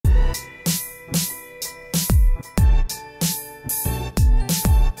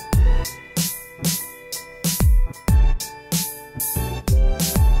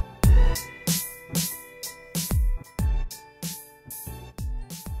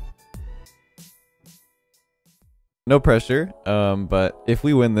no pressure. But if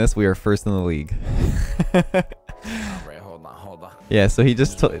we win this, we are first in the league. Alright, hold on. Yeah, so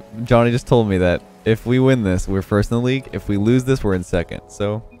Johnny just told me that if we win this, we're first in the league. If we lose this, we're in second.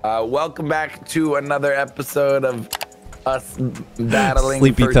 So welcome back to another episode of us battling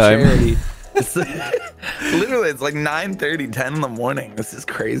Sleepy for time. charity. Literally, it's like 9:30, 10 in the morning. This is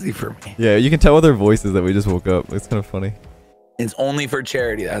crazy for me. Yeah, you can tell with our voices that we just woke up. It's kind of funny. It's only for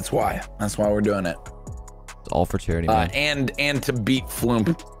charity. That's why we're doing it. It's all for charity, man. And to beat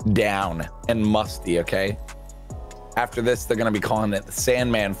Flume down and Musty. Okay. After this, they're gonna be calling it the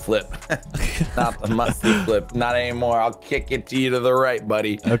Sandman flip, not the Musty flip. Not anymore. I'll kick it to you to the right,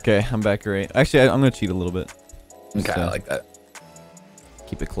 buddy. Okay, I'm back right. Actually, I'm gonna cheat a little bit. Okay, I like that.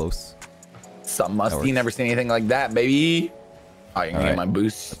 Keep it close. Some Musty. Never seen anything like that, baby. Oh, you can get my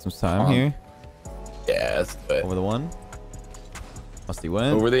boost. Got some time here. Yeah, let's do it. Over the one. Musty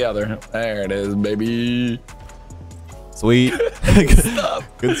win. Over the other. There it is, baby. Sweet. Good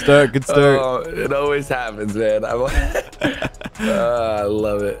start. Good start. Oh, it always happens, man. I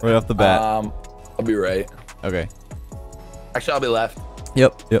love it. Right off the bat. I'll be right. Okay. Actually, I'll be left.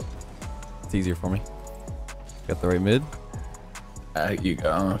 Yep. It's easier for me. Got the right mid. You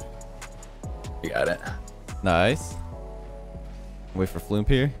go. You got it. Nice. Wait for Flume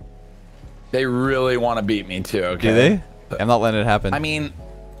here. They really want to beat me too. Okay. Do they? I'm not letting it happen. I mean,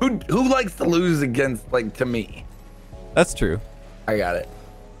 who likes to lose against to me? That's true. I got it.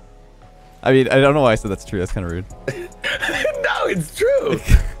 I mean, I don't know why I said that's true. That's kind of rude. No, it's true.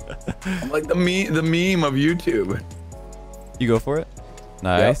 I'm like the meme of YouTube. You go for it.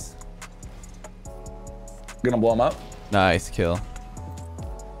 Nice. Gonna blow him up. Nice kill.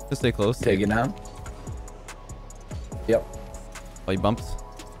 Just stay close. Take it down. Yep. Oh, you bumped.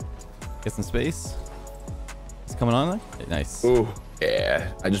 Get some space. It's coming on there. Nice. Ooh.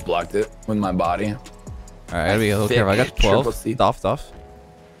 Yeah. I just blocked it with my body. All right, I gotta be a little careful. I got 12. Stop.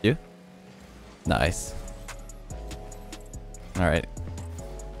 You? Nice. All right.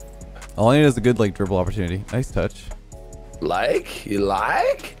 All I need is a good dribble opportunity. Nice touch. You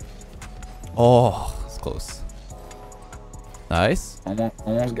like? Oh, it's close. Nice.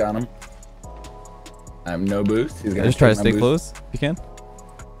 Almost got him. I have no boost. He's gonna just try to stay close if you can.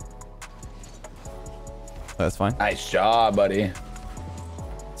 That's fine. Nice job, buddy.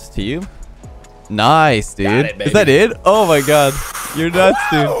 It's to you. Nice, dude. It, is that it? Oh my god. You're nuts,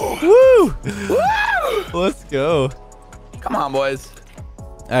 dude. Woo! Woo! Let's go. Come on, boys.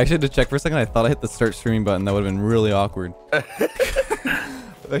 I actually had to check for a second. I thought I hit the start streaming button. That would have been really awkward.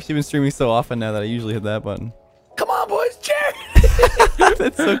 I've actually been streaming so often now that I usually hit that button. Come on, boys. Cheer!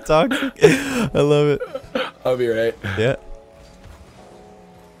 That's so toxic. I love it. I'll be right. Yeah.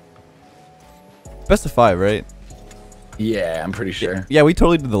 Best of 5, right? Yeah, I'm pretty sure. Yeah, we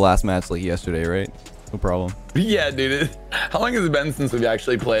totally did the last match yesterday, right? No problem. Yeah, dude. How long has it been since we've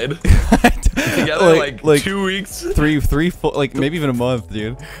actually played? Together, like 2 weeks? Three, four, maybe even a month,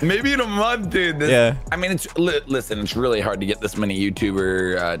 dude. Maybe in a month, dude. Yeah. I mean, listen, it's really hard to get this many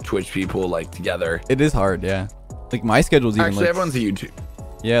YouTuber, Twitch people together. It is hard, yeah. My schedule's even actually everyone's a YouTube.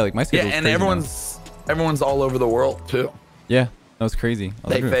 Yeah, my schedule's yeah, and crazy everyone's all over the world too. Yeah, that was crazy.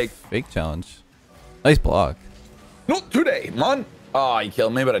 They fake challenge. Nice block. Not today, man. Oh, he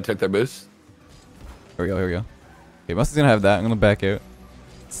killed me, but I took their boost. Here we go. Okay, Musty's gonna have that. I'm gonna back out.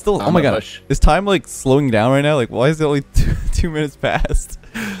 Still, oh my god, is time slowing down right now? Why is it only 2 minutes past?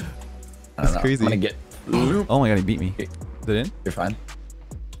 That's crazy. I'm gonna get. Oh my god, he beat me. Is it in? You're fine.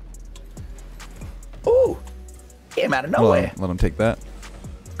 Ooh, came out of nowhere. Let him take that.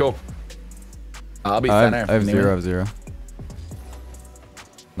 Cool. I'll be center. I have zero.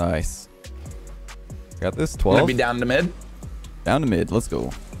 Nice. Got this. 12. Gonna be down to mid. Down to mid. Let's go.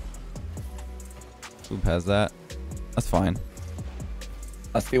 Swoop has that. That's fine.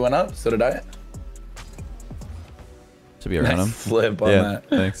 Musty went up. So did I. Should be around him. Flip on that.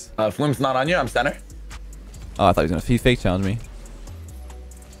 Thanks. Flume's not on you. I'm center. Oh, I thought he was gonna fake challenge me.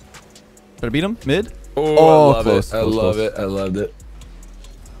 Try to beat him mid. Oh, I love close, it. I love it. I loved it.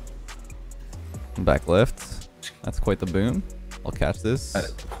 Back left. That's quite the boom. I'll catch this. That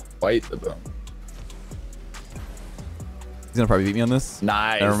is quite the boom. He's gonna probably beat me on this.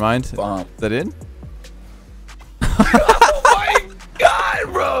 Nice. Never mind. Bump. Is that in? Oh my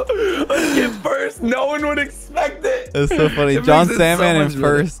god, bro! Let's get first. No one would expect it. That's so funny. Jon Sandman in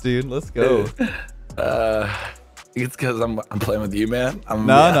first, dude. Let's go. It's because I'm playing with you, man.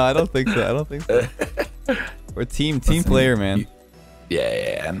 No, I don't think so. We're team player, man.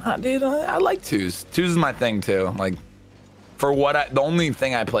 Yeah. Nah, dude, I like twos. Twos is my thing too. For what the only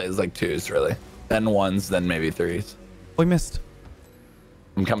thing I play is twos, really. Then ones, then maybe threes. Oh, he missed.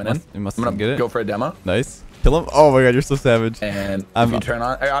 I'm coming in. You must I'm gonna get it. Go for a demo. Nice. Kill him. Oh my god, you're so savage. And if you turn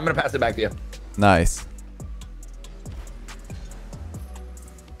on, I'm gonna pass it back to you. Nice.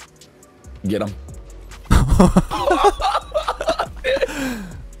 Get him.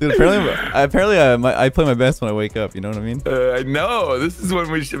 Dude, apparently I play my best when I wake up. You know what I mean? I know. This is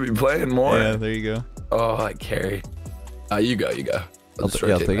when we should be playing more. Yeah, there you go. Oh, I carry. You go. I'll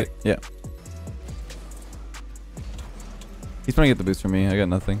take it. Yeah. He's trying to get the boost from me. I got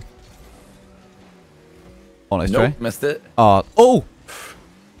nothing. Oh, nice try. Missed it. Oh.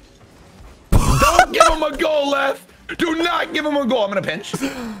 Don't give him a goal left. Do not give him a goal. I'm gonna pinch.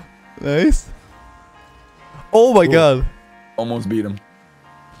 Nice. Oh my god. Almost beat him.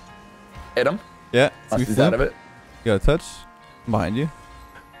 Hit him. Yeah. He's out of it. You got a touch. I'm behind you.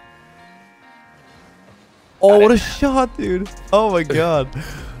 Oh, what a shot, dude. Oh my god.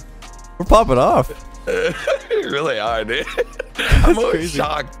 We're popping off. You really are, dude. I'm always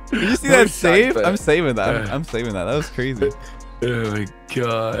shocked. Did you see that save? I'm saving that. I'm saving that. That was crazy. Oh my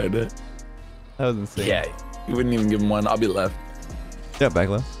god. That was insane. Yeah, you wouldn't even give him one. I'll be left. Yeah, back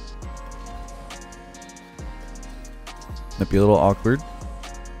left. Might be a little awkward.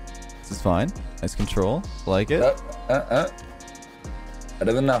 This is fine. Nice control. Like it. Better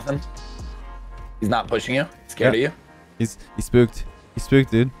than nothing. He's not pushing you. Scared of you. He's spooked. He's spooked,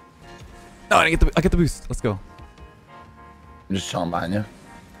 dude. No, I get the boost. Let's go. I'm just chilling behind you.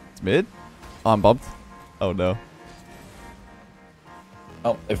 It's mid. Oh, I'm bumped. Oh no.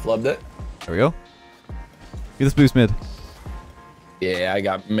 Oh, they flubbed it. There we go. Get this boost mid. Yeah, I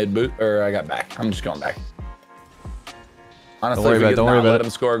got mid boot, or I got back. I'm just going back. Honestly, don't worry about let him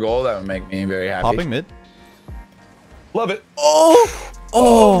score a goal. That would make me very happy. Popping mid. Love it.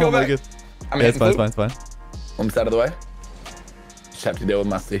 Oh go my back. god. I'm Yeah, it's fine, it's fine. One out of the way. Just have to deal with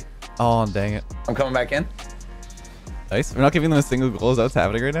Musty. Oh, dang it. I'm coming back in. Nice. We're not giving them a single goal. Is that what's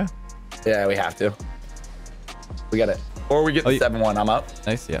happening right now? Yeah, we have to. We got it. Or we get the 7-1. I'm up.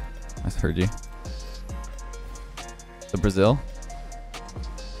 Nice, yeah. I heard you. The Brazil.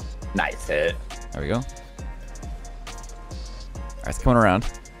 Nice hit. There we go. All right, it's coming around.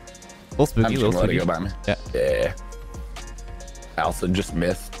 A little spooky, I'm just gonna let it go by me. Yeah. Yeah. I also just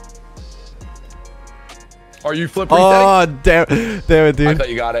missed. Are you flip resetting? Oh, damn it, dude. I thought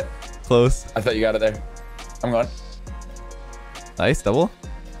you got it. Close. I thought you got it there. I'm going. Nice, double.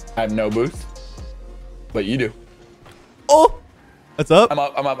 I have no boost, but you do. Oh, what's up? I'm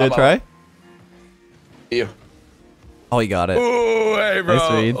up. Did I try? You. Oh, he got it. Oh, hey, bro.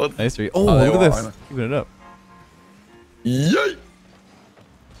 Nice read. Nice read. Oh, look at this. Keeping it up. Yay.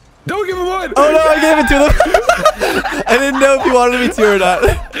 Don't give him one. Oh, no, I gave it to them. I didn't know if you wanted me to or not.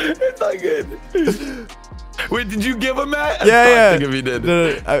 It's not good. Wait, did you give him that? Yeah. If you did.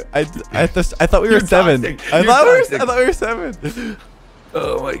 No, I thought we were 7. I thought we were 7.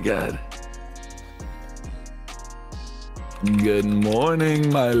 Oh my god. Good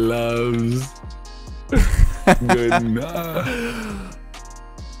morning, my loves. Good night.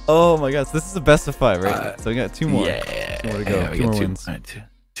 Oh my god, so this is the best of 5, right? So we got 2 more. Yeah. 2 more to go. Yeah, 2 more wins. All right,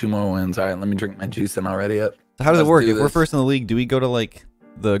 2 more wins. All right, let me drink my juice and already up. So how does it work? If we're first in the league, do we go to like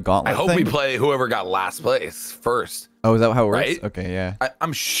the gauntlet I hope thing? we play whoever got last place first. Oh, is that how it works? Right? Okay, yeah.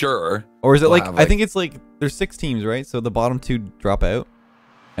 I'm sure. Or is it like, I think it's like, there's 6 teams, right? So the bottom 2 drop out.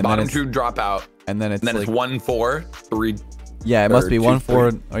 And bottom 2 drop out. And then it's like, 1-4, 3. Yeah, it must be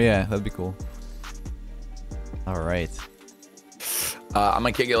 1-4. Oh yeah, that'd be cool. All right. I'm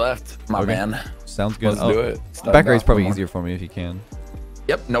gonna kick it left, my man. Sounds good. Let's do it. Back race probably easier for me if you can.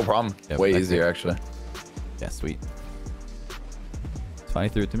 Yep, no problem. Yep, way easier actually. Yeah, sweet. Finally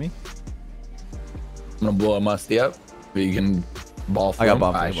threw it to me. I'm gonna blow a Musty up, but you can ball through. I got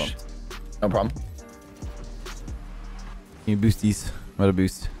bumped. No problem. Can you boost these? I'm out of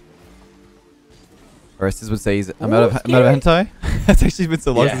boost. Orestes would say I'm out of hentai. That's actually been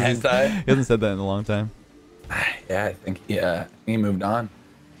so long since hentai. He hasn't said that in a long time. Yeah, I think he moved on.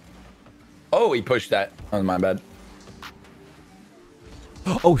 Oh, he pushed that. That was my bad.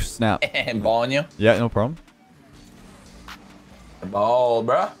 Oh snap! And balling you. Yeah, no problem. Ball,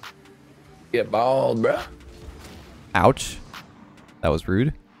 bruh. Get balled, bruh. Ouch. That was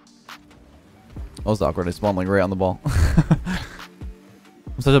rude. That was awkward. I spawned like right on the ball.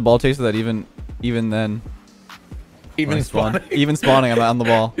 I'm such a ball chaser that even then. Even spawning. Even spawning, I'm on the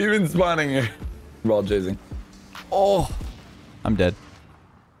ball. Even spawning, ball chasing. Oh, I'm dead.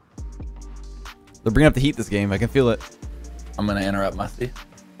 They're bringing up the heat this game. I can feel it. I'm gonna interrupt Musty.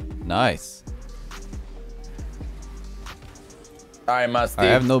 Nice. All right, Musty. I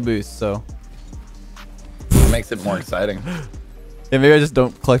have no boost, so it makes it more exciting. Yeah, maybe I just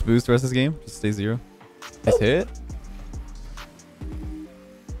don't collect boost the rest of this game. Just stay 0. Nice hit.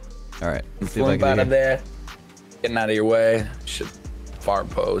 All right, let's see if I can out of there. Getting out of your way. Should far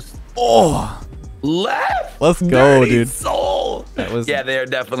post. Oh, left. Let's go, Dirty dude. Soul. That was. Yeah, they are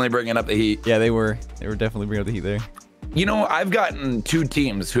definitely bringing up the heat. Yeah, they were. They were definitely bringing up the heat there. You know, I've gotten 2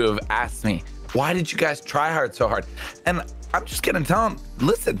 teams who have asked me, why did you guys try hard so hard? And I'm just gonna tell them,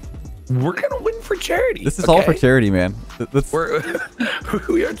 listen, we're gonna win for charity. This is all for charity, man.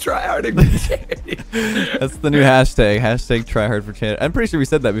 We are try harding for charity. That's the new hashtag. Hashtag try hard for charity. I'm pretty sure we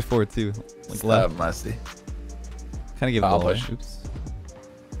said that before too. Like left. Musty. Kind of give it all away. Oops.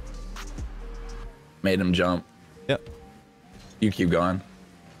 Made him jump. Yep. You keep going.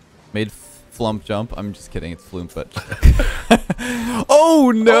 Made Flump jump. I'm just kidding. It's Flume, but.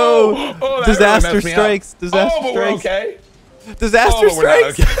 Oh no! Oh, Disaster really strikes. Disaster but strikes. We're okay. Disaster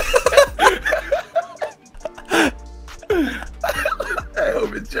strikes. I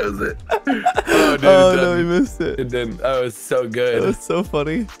hope it shows it. Oh, dude, no, we missed it. It didn't. That was so good. That was so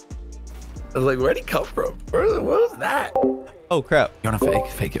funny. I was like, where'd he come from? What was that? Oh crap! You wanna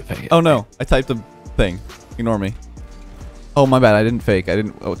fake it? Oh no! I typed a thing. Ignore me. Oh my bad. I didn't fake. I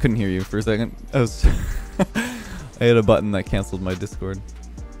couldn't hear you for a second. I was. I hit a button that canceled my Discord.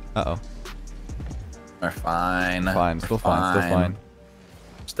 Uh oh. We're fine. Fine. Still fine. Still fine.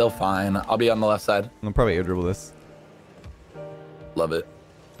 Still fine. I'll be on the left side. I'm gonna probably air dribble this. Love it.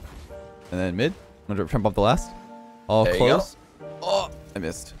 And then mid. I'm gonna jump off the last. All there close. Oh, I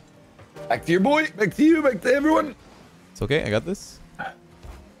missed. Back to your boy. Back to you. Back to everyone. It's okay. I got this.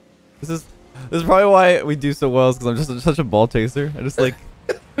 This is probably why we do so well, because I'm just such a ball chaser. I just like.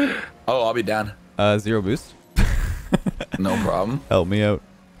 Oh, I'll be down. 0 boost. No problem. Help me out.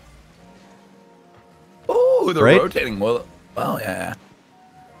 Oh, they're right? rotating. Well, oh yeah.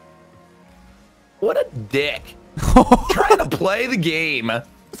 What a dick. Trying to play the game,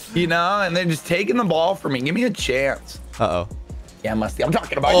 you know, and then just taking the ball from me. Give me a chance. Uh-oh. Yeah, Musty. I'm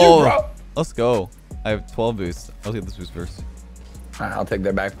talking about you, bro. Let's go. I have 12 boosts. I'll get this boost first. All right, I'll take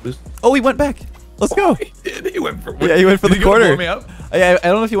that back boost. Oh, he went back. Let's go. He did. He went for. Yeah, he went for the corner. Blow me up? I don't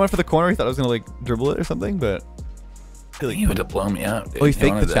know if he went for the corner. He thought I was gonna like dribble it or something, but. I think he went to blow me up. Dude. Oh, he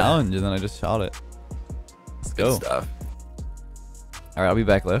faked the challenge and then I just shot it. Let's go. Good stuff. All right, I'll be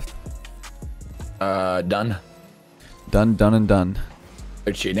back left. Done. Done, and done.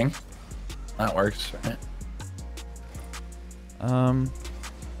 They're cheating. That works, right?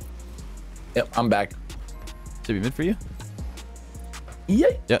 Yep, I'm back. Should be mid for you.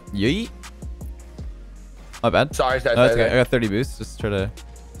 Yay. Yeah, yay. My bad. Sorry. Okay. I got 30 boosts. Just try to.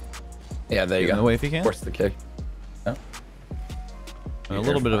 Yeah, there you go. Get in the way if you can. Force the kick. Oh. A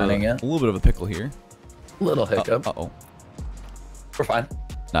little bit of a pickle here. Little hiccup. Uh-oh. We're fine.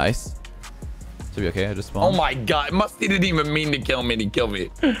 Nice. Should be okay. I just spawned. Oh my god. Musty didn't even mean to kill me and he killed me.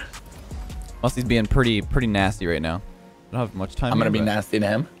 Musty's being pretty nasty right now. I don't have much time. I'm gonna be nasty to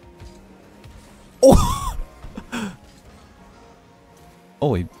him. Oh!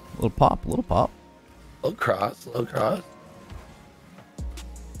 Oh, a little pop. Little cross. Okay,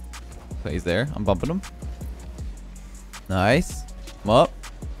 he's there. I'm bumping him. Nice. I'm up.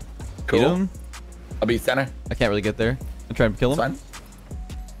 Cool. Beat him. I'll be center. I can't really get there. I'm trying to kill him. Fine.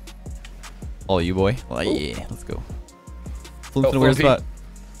 Oh, you boy. Well, yeah. Let's go. Flump's in a Flumpy. weird spot.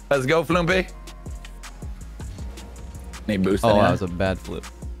 Let's go, Flumpy. Need boost. Oh, that was a bad flip.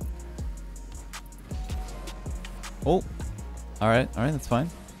 Oh. All right. That's fine.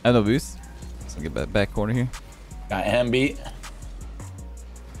 I have no boost. So get back corner here. Got him beat.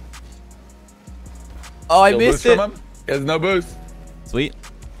 Oh, I missed it. He has no boost. Sweet.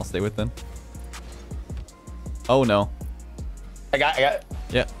 I'll stay with them. Oh no. I got it.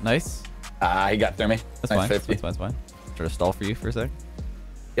 Yeah, nice. He got through me. That's fine. That's fine. Try to stall for you for a sec.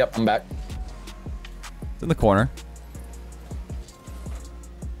 Yep, I'm back. It's in the corner.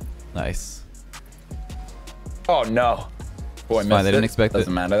 Nice. Oh no. Boy, missed fine. They didn't expect it.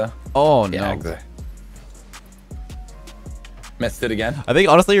 Doesn't matter though. Oh no. Yeah, exactly. Missed it again. I think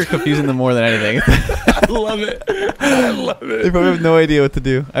honestly you're confusing them more than anything. I love it. I love it. They probably have no idea what to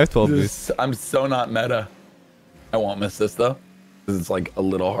do. I have 12 boosts. I'm so not meta. I won't miss this though. Because it's like a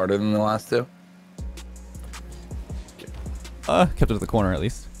little harder than the last two. Kept it to the corner at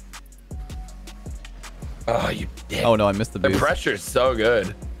least. Oh, you dick. Oh no, I missed the boost. The pressure's so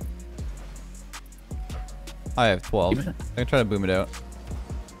good. I have 12. I'm gonna try to boom it out.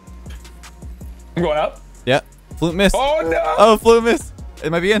 I'm going up. Yeah. Flute miss. Oh no. Oh, flute miss. It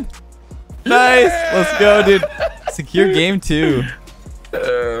might be in. Nice. Yeah! Let's go, dude. Secure game 2.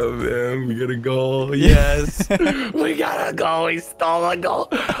 Oh man, we got a goal. Yes. We got a goal. We stole a goal.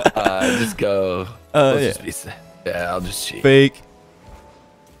 Just go. Yeah, I'll just cheat. Fake.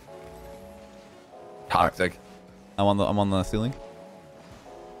 Toxic. I'm on the ceiling.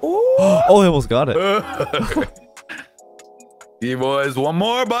 Ooh. Oh, I almost got it. You boys, one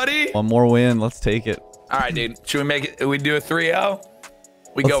more, buddy. One more win. Let's take it. All right, dude. Should we make it? We do a 3-0?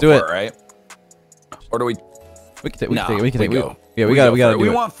 We Let's go do for it. it, right? Or do we? We can take it. We go. Yeah, we gotta do We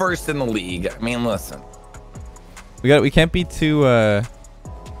it. want first in the league. I mean, listen. We can't be too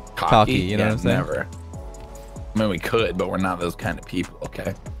cocky. You know what I'm saying? Never. I mean, we could, but we're not those kind of people.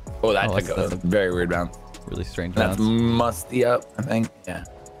 Okay. Oh, that's a very weird bounce. Really strange That's bounce. musty up, I think. Yeah.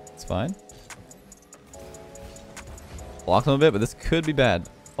 It's fine. Blocked him a bit, but this could be bad.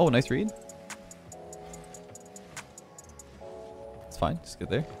 Oh, nice read. It's fine. Just get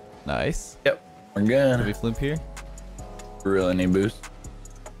there. Nice. Yep. We're good. Maybe flimp here. Really need boost.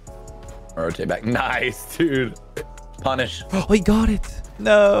 Rotate back. Nice, dude. Punish. Oh, he got it.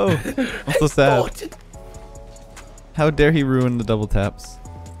 No. I'm so sad. How dare he ruin the double taps?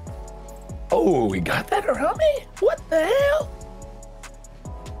 Oh, we got that around me? What the hell?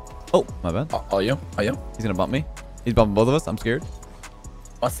 Oh, my bad. Are you? He's gonna bump me. He's bumping both of us. I'm scared.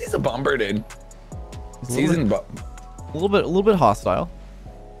 Musty's a bumper, dude. A little bit hostile.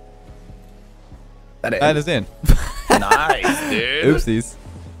 That is in. Nice, dude. Oopsies.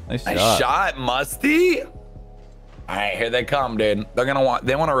 Nice shot, Musty. All right, here they come, dude. They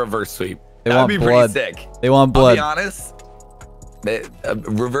want a reverse sweep. That'd be blood. pretty sick. They want blood. I'll be honest. A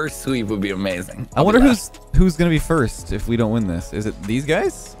reverse sweep would be amazing. I wonder who's gonna be first if we don't win this. Is it these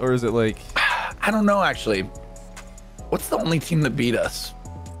guys or is it like? I don't know actually. What's the only team that beat us?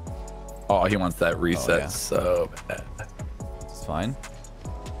 Oh, he wants that reset so bad. It's fine.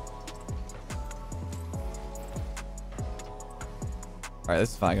 All right,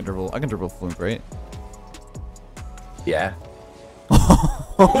 this is fine. I can dribble fluke, right? Yeah.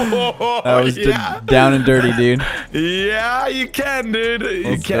 That was down and dirty, dude. Yeah, you can, dude.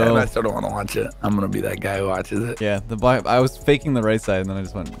 You can. I still don't want to watch it. I'm gonna be that guy who watches it. Yeah, I was faking the right side and then I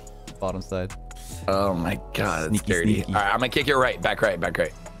just went bottom side. Oh my god, it's dirty. Sneaky. All right, I'm gonna kick it right, back right, back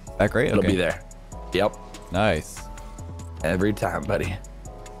right. Back right? It'll be there. Yep. Nice. Every time, buddy.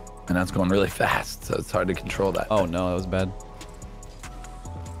 And that's going really fast, so it's hard to control that. Oh no, that was bad.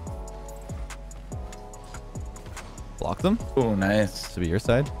 Block them. Oh, nice. To be your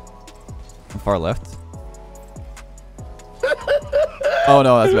side. I'm far left. Oh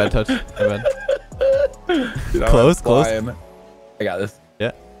no, that's a bad touch. My bad. Dude, close. I got this.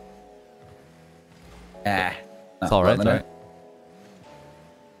 Yeah. It's all right. It's all right.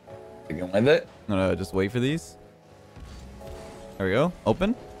 Sticking with it. No, just wait for these. There we go.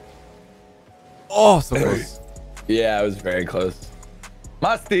 Open. Oh, so close. Yeah, it was very close.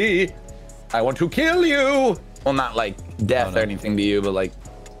 Musty, I want to kill you. Well, not like death or anything to you, but like,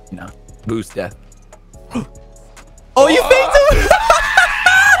 you know, boost death. Oh, you faked him!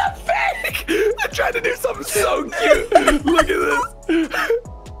 Fake! I tried to do something so cute. Look at this.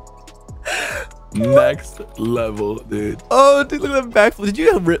 Next level, dude. Oh, dude, look at that backflip. Did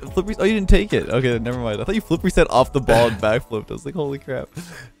you flip reset? Oh, you didn't take it. Okay, never mind. I thought you flip reset off the ball and backflipped. I was like, holy crap.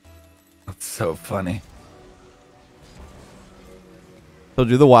 That's so funny. So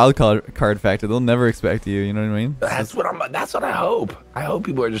do the wild card factor. They'll never expect you. You know what I mean? That's what I hope. I hope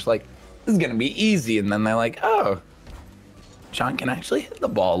people are just like, this is gonna be easy, and then they're like, oh, Jon can actually hit the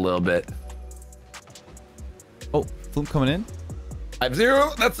ball a little bit. Oh, fluke coming in.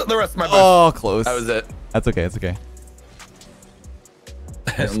 5-0. That's the rest of my boost. Oh, close. That was it. That's okay. It's okay.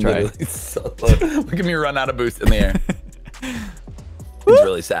 Let's try. Look at me run out of boost in the air. It's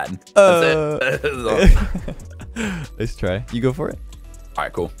really sad. That's it. Nice try. You go for it. All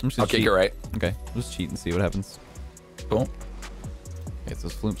right, cool. I'll kick it right. Okay, we'll just cheat and see what happens. Cool. Okay, so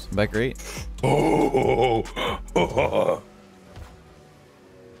floops back right. Oh.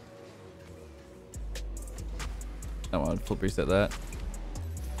 I want to flip reset that.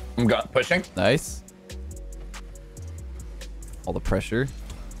 I'm pushing. Nice. All the pressure.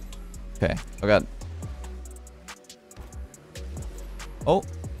 Okay, I got. Oh.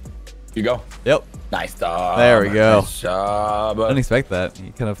 You go. Yep. Nice job. There we go. Nice job. I didn't expect that.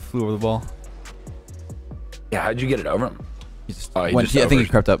 He kind of flew over the ball. Yeah, how'd you get it over him? He just I think he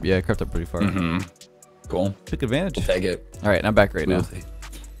crept up. Yeah, he crept up pretty far. Cool. Took advantage. We'll take it. All right, I'm back right now.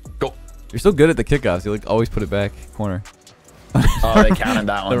 Go. You're so good at the kickoffs. You like always put it back corner. Oh, they counted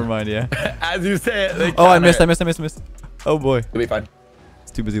that one. Never mind. Yeah. As you say it, they oh, I missed. Oh boy. It'll be fine.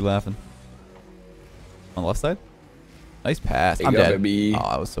 It's too busy laughing. On the left side. Nice pass. There I'm you go, dead. baby. Oh,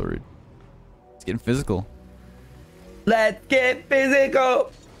 I was so rude. It's getting physical. Let's get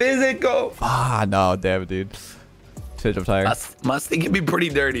physical. Physical. Ah, no, damn it, dude. Switch up tire. Musty can be pretty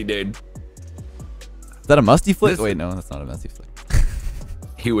dirty, dude. Is that a musty flick? Wait, no, that's not a musty flick.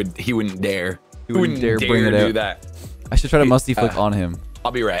 He wouldn't dare. He wouldn't dare bring it out. Do that. I should try to musty flick on him.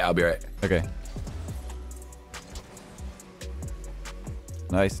 I'll be right. Okay.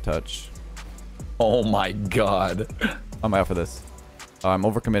 Nice touch. Oh my god. I'm out for this. Oh, I'm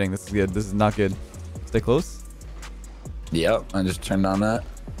overcommitting. This is good. This is not good. Stay close. Yep, I just turned on that.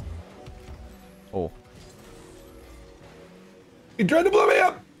 Oh. You tried to blow me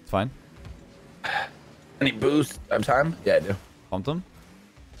up. It's fine. Any boost of time? Yeah, I do. Pumped him.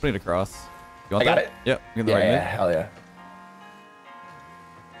 Putting it across. You want I got that? it. Yep. You Yeah, right yeah, hell yeah.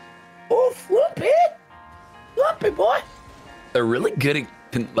 Oh, flip it. Flip it, boy. They're really good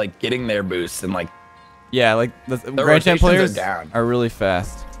at like getting their boosts and like. Yeah, like the Grand Champ players down. are really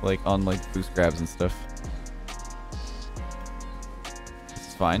fast, like on like boost grabs and stuff. This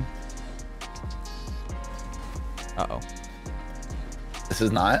is fine. Uh-oh. This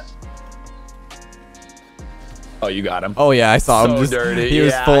is not. Oh, you got him. Oh yeah, I saw him. So Just, dirty. He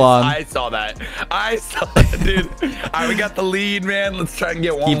was yeah, full on. I saw that. I saw it, dude. All right, we got the lead, man. Let's try and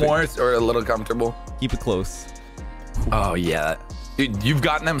get one more or a little comfortable. Keep it close. Oh yeah, dude, you've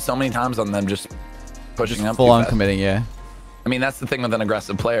gotten them so many times on them just pushing up. Full on committing, yeah. I mean, that's the thing with an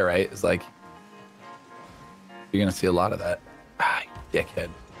aggressive player, right? It's like you're gonna see a lot of that. Ah, dickhead.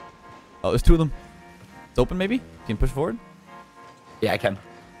 Oh, there's two of them. It's open, maybe. You can push forward. Yeah, I can.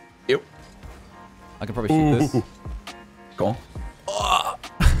 Yep. I can probably shoot this. Cool. Oh.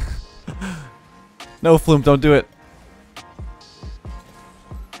 No, Flume, don't do it.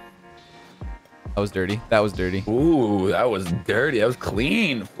 That was dirty. That was dirty. Ooh, that was dirty. That was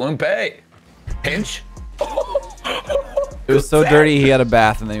clean. Flume pay. Pinch. It was so dirty he had a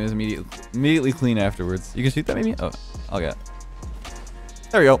bath and then he was immediately clean afterwards. You can shoot that maybe? Oh, I'll get.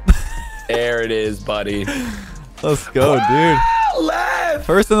 There we go. There it is, buddy. Let's go, dude. Left.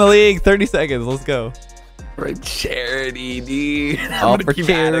 First in the league, 30 seconds. Let's go. For charity, dude. All for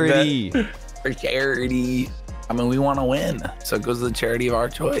charity. For charity. I mean, we want to win, so it goes to the charity of our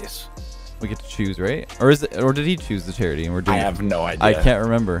choice. We get to choose, right? Or is it? Or did he choose the charity and we're doing? I have no idea. I can't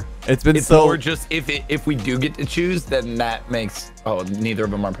remember. It's been it's so. More just if we do get to choose, then that makes. Oh, neither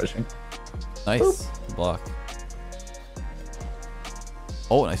of them are pushing. Nice. Boop. Block.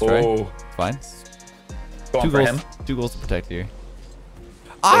 Oh, nice try. Oh. Fine. Go on for him. 2 goals to protect here.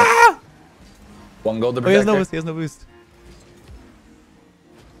 Ah! 1 goal to Oh, protect. he has no boost. He has no boost.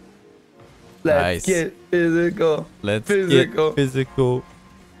 Let's get physical. Let's get physical.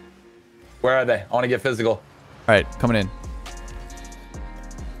 Where are they? I want to get physical. All right, coming in.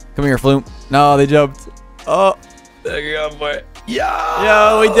 Come here, Flume. No, they jumped. Oh. There you go, boy. Yo!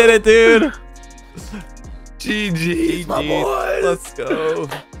 Yo, we did it, dude. GG's, my boys. Let's go.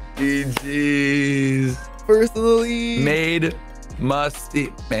 GG's. First in the league. Made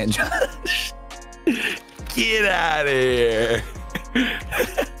musty. Man, Josh. Get out of here.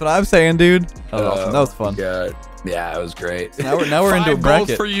 That's what I'm saying, dude. That was awesome. That was fun. God. Yeah, it was great. So now we're into a 5 bracket.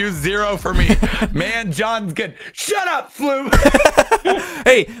 goals for you, 0 for me. Man, John's good. Shut up, Flume.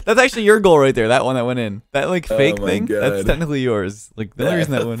 Hey, that's actually your goal right there. That one that went in. That like fake thing. God. That's technically yours. Like the only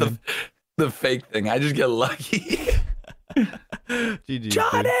reason that went in. The fake thing. I just get lucky. GG.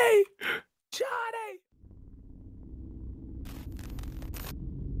 Johnny.